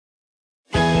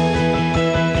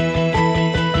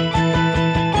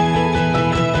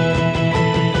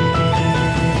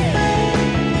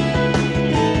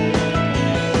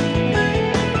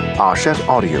Hachette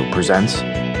Audio presents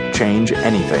Change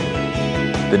Anything,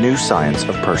 the new science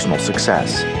of personal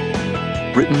success.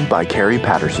 Written by Kerry,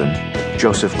 Patterson,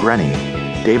 Joseph Grenny,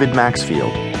 David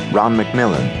Maxfield, Ron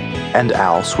McMillan, and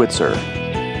Al Switzler.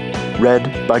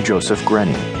 Read by Joseph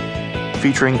Grenny.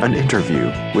 Featuring an interview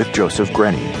with Joseph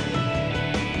Grenny.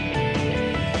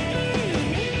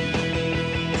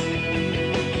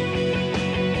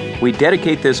 We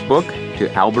dedicate this book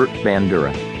to Albert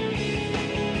Bandura.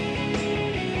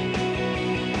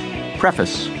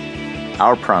 Preface.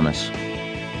 Our promise.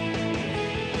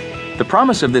 The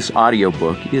promise of this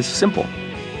audiobook is simple.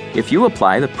 If you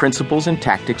apply the principles and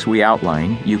tactics we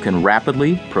outline, you can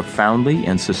rapidly, profoundly,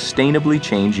 and sustainably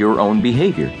change your own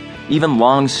behavior, even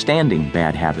long-standing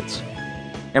bad habits.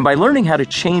 And by learning how to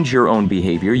change your own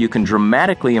behavior, you can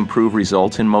dramatically improve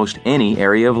results in most any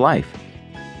area of life.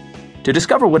 To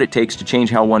discover what it takes to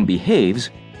change how one behaves,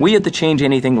 we at the Change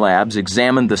Anything Labs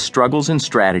examined the struggles and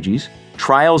strategies,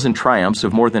 trials and triumphs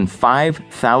of more than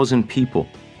 5,000 people,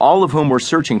 all of whom were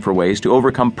searching for ways to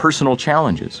overcome personal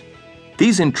challenges.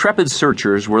 These intrepid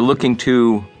searchers were looking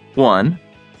to, 1.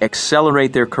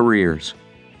 Accelerate their careers.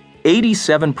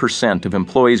 87% of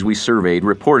employees we surveyed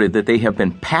reported that they have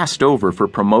been passed over for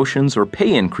promotions or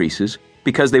pay increases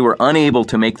because they were unable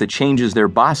to make the changes their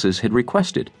bosses had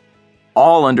requested.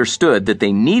 All understood that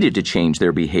they needed to change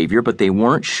their behavior, but they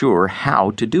weren't sure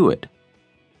how to do it.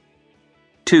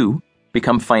 2.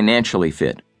 Become financially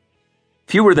fit.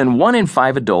 Fewer than 1 in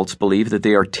 5 adults believe that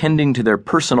they are tending to their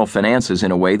personal finances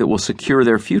in a way that will secure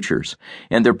their futures,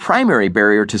 and their primary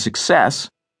barrier to success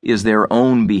is their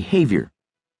own behavior.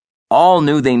 All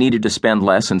knew they needed to spend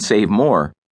less and save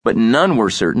more, but none were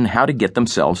certain how to get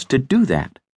themselves to do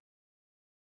that.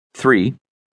 3.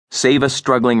 Save a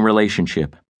struggling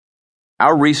relationship.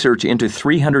 Our research into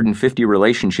 350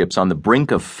 relationships on the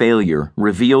brink of failure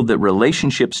revealed that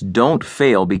relationships don't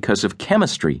fail because of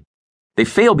chemistry. They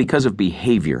fail because of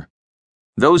behavior.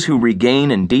 Those who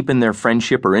regain and deepen their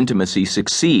friendship or intimacy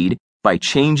succeed by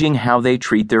changing how they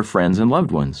treat their friends and loved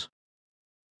ones.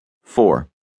 4.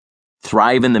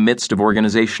 Thrive in the midst of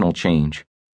organizational change.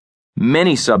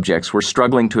 Many subjects were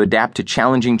struggling to adapt to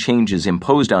challenging changes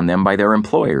imposed on them by their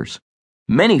employers.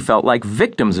 Many felt like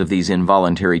victims of these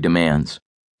involuntary demands,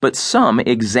 but some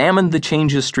examined the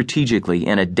changes strategically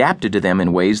and adapted to them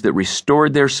in ways that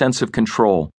restored their sense of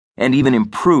control and even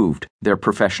improved their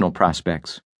professional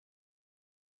prospects.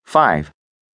 5.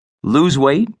 Lose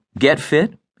weight, get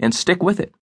fit, and stick with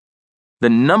it. The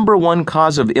number one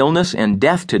cause of illness and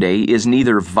death today is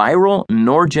neither viral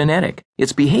nor genetic.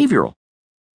 It's behavioral.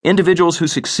 Individuals who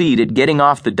succeed at getting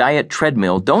off the diet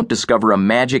treadmill don't discover a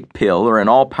magic pill or an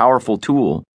all-powerful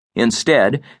tool.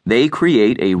 Instead, they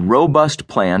create a robust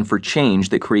plan for change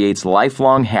that creates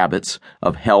lifelong habits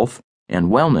of health and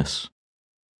wellness.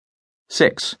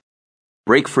 6.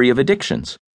 Break free of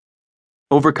addictions.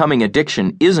 Overcoming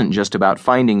addiction isn't just about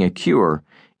finding a cure,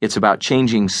 it's about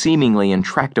changing seemingly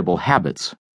intractable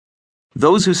habits.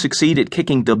 Those who succeed at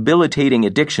kicking debilitating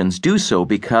addictions do so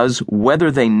because, whether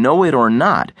they know it or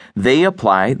not, they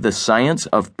apply the science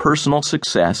of personal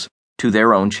success to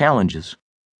their own challenges.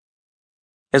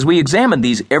 As we examined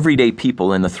these everyday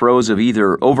people in the throes of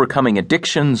either overcoming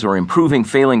addictions or improving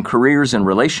failing careers and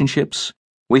relationships,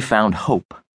 we found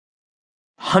hope.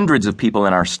 Hundreds of people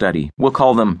in our study, we'll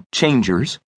call them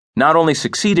changers, not only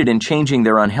succeeded in changing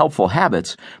their unhelpful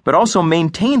habits, but also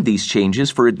maintained these changes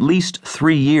for at least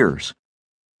 3 years.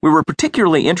 We were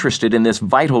particularly interested in this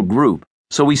vital group,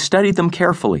 so we studied them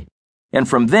carefully, and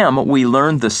from them we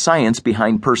learned the science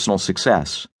behind personal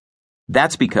success.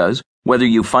 That's because, whether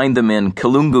you find them in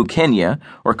Kilungu, Kenya,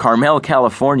 or Carmel,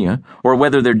 California, or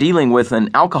whether they're dealing with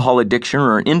an alcohol addiction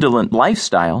or an indolent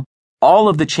lifestyle, all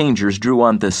of the changers drew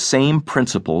on the same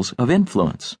principles of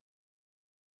influence.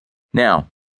 Now,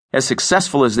 as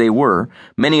successful as they were,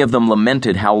 many of them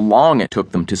lamented how long it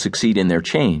took them to succeed in their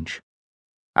change.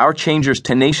 Our changers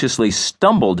tenaciously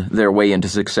stumbled their way into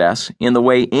success in the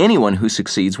way anyone who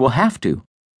succeeds will have to.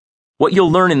 What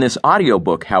you'll learn in this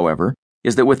audiobook, however,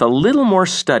 is that with a little more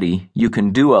study, you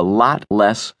can do a lot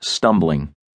less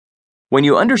stumbling. When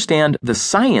you understand the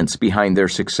science behind their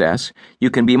success, you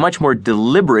can be much more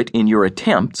deliberate in your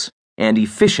attempts and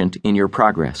efficient in your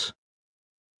progress.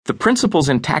 The principles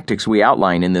and tactics we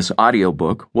outline in this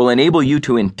audiobook will enable you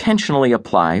to intentionally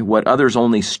apply what others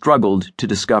only struggled to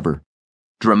discover,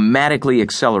 dramatically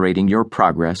accelerating your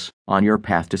progress on your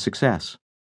path to success.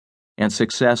 And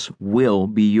success will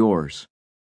be yours.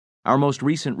 Our most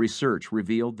recent research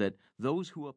revealed that those who